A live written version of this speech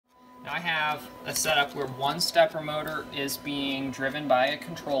I have a setup where one stepper motor is being driven by a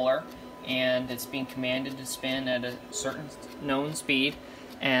controller and it's being commanded to spin at a certain known speed,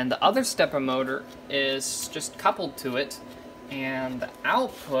 and the other stepper motor is just coupled to it, and the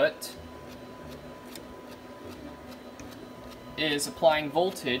output is applying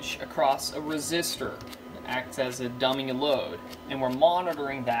voltage across a resistor. It acts as a dummy load, and we're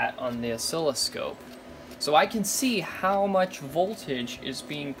monitoring that on the oscilloscope. So I can see how much voltage is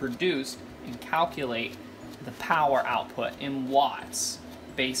being produced and calculate the power output in watts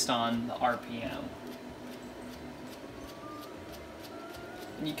based on the RPM.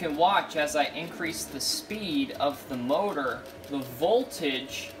 And you can watch as I increase the speed of the motor, the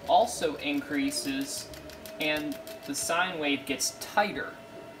voltage also increases and the sine wave gets tighter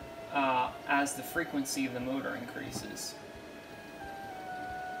as the frequency of the motor increases.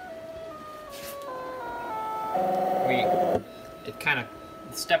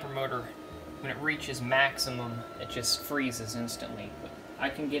 The stepper motor, when it reaches maximum, it just freezes instantly. But I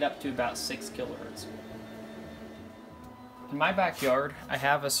can get up to about 6 kilohertz. In my backyard, I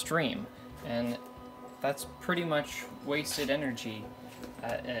have a stream, and that's pretty much wasted energy,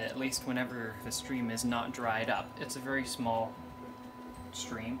 at least whenever the stream is not dried up. It's a very small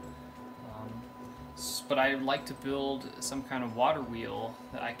stream, but I like to build some kind of water wheel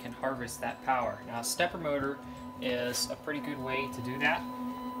that I can harvest that power. Now, a stepper motor is a pretty good way to do that,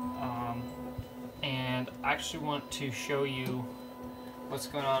 and I actually want to show you what's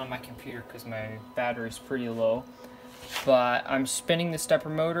going on my computer because my battery is pretty low. But I'm spinning the stepper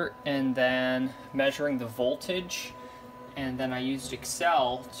motor and then measuring the voltage, and then I used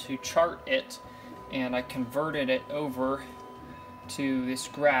Excel to chart it, and I converted it over to this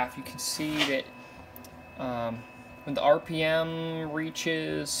graph. You can see that when the RPM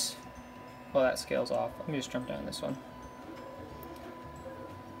reaches, well, that scales off. Let me just jump down this one.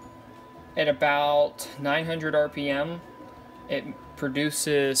 At about 900 RPM, it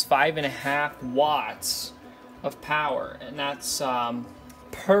produces 5.5 watts of power, and that's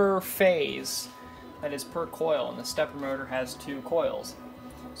per phase. That is per coil, and the stepper motor has 2 coils.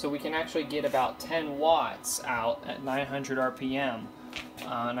 So we can actually get about 10 watts out at 900 RPM,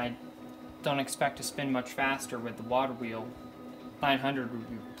 and I don't expect to spin much faster with the water wheel. 900 would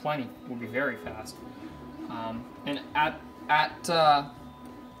be plenty, would be very fast. And at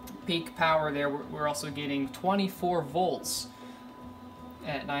peak power there, we're also getting 24 volts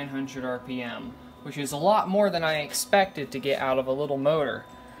at 900 RPM, which is a lot more than I expected to get out of a little motor.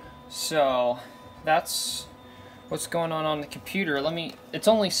 So that's what's going on the computer. It's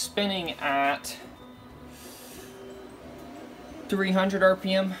only spinning at 300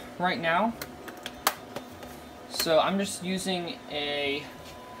 RPM right now. So I'm just using a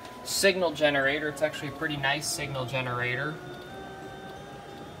signal generator. It's actually a pretty nice signal generator.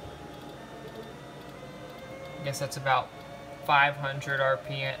 I guess that's about 500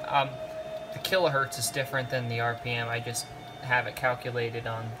 RPM. The kilohertz is different than the RPM. I just have it calculated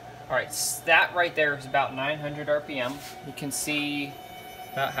on. Alright, that right there is about 900 RPM. You can see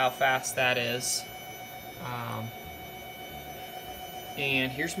about how fast that is.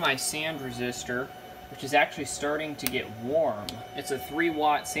 And here's my sand resistor, which is actually starting to get warm. It's a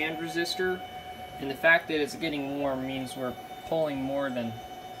 3-watt sand resistor, and the fact that it's getting warm means we're pulling more than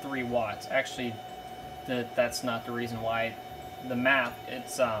 3 watts. Actually, that's not the reason why. The math,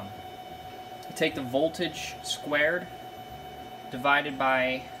 it's take the voltage squared divided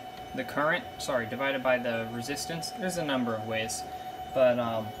by the current, divided by the resistance. There's a number of ways, but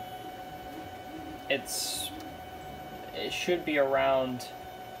it should be around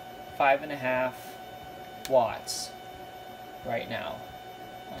 5.5 watts right now,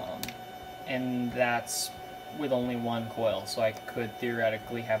 and that's with only 1 coil, so I could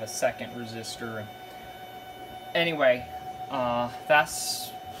theoretically have a second resistor. Anyway,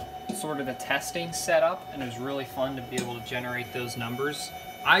 that's sort of the testing setup, and it was really fun to be able to generate those numbers.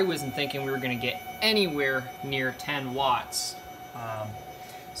 I wasn't thinking we were going to get anywhere near 10 watts.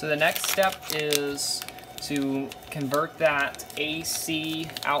 So the next step is to convert that AC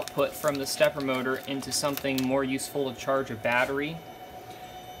output from the stepper motor into something more useful to charge a battery.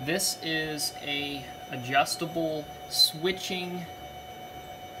 This is a adjustable switching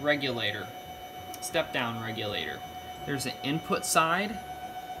regulator, step-down regulator. There's an input side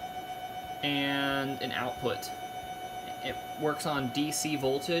and an output. It works on DC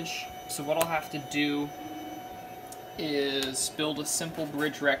voltage, so what I'll have to do is build a simple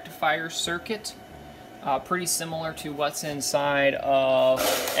bridge rectifier circuit, pretty similar to what's inside of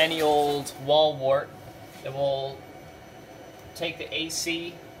any old wall wart. It will take the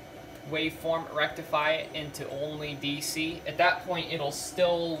AC waveform, rectify it into only DC. At that point, it'll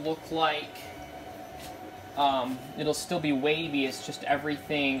still look like, it'll still be wavy. It's just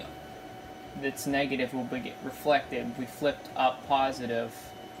everything that's negative will be reflected. We flipped up positive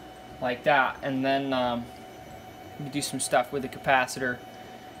like that, and then we do some stuff with the capacitor,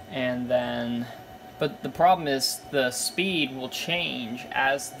 and then, but the problem is the speed will change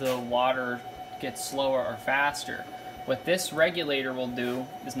as the water gets slower or faster. What this regulator will do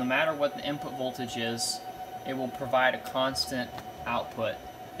is no matter what the input voltage is, it will provide a constant output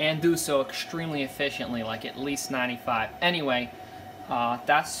and do so extremely efficiently, like at least 95. Anyway,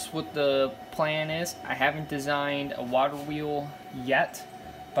 that's what the plan is. I haven't designed a water wheel yet,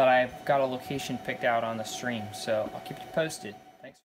 but I've got a location picked out on the stream, so I'll keep you posted.